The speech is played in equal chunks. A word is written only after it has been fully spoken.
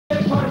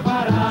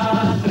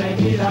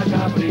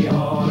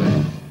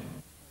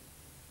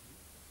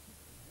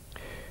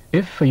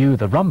If for you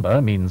the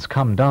rumba means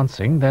come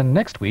dancing, then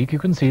next week you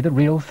can see the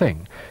real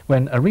thing,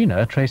 when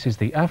Arena traces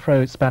the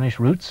Afro-Spanish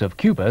roots of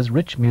Cuba's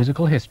rich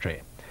musical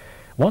history.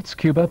 What's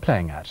Cuba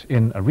playing at?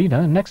 In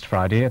Arena next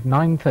Friday at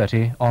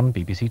 9:30 on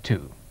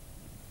BBC2.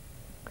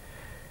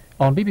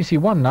 On BBC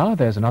One now,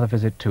 there's another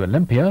visit to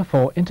Olympia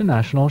for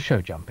international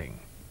show jumping.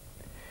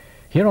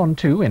 Here on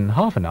 2, in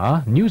half an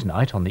hour,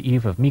 Newsnight, on the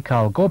eve of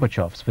Mikhail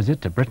Gorbachev's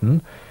visit to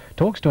Britain,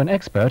 talks to an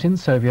expert in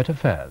Soviet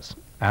affairs.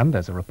 And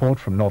there's a report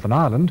from Northern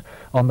Ireland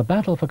on the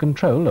battle for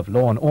control of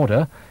law and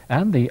order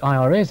and the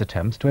IRA's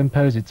attempts to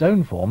impose its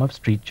own form of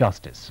street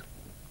justice.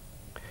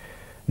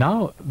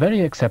 Now,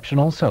 very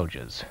exceptional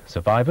soldiers,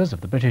 survivors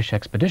of the British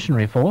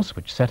Expeditionary Force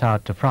which set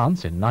out to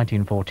France in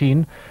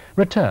 1914,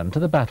 return to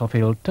the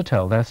battlefield to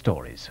tell their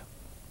stories.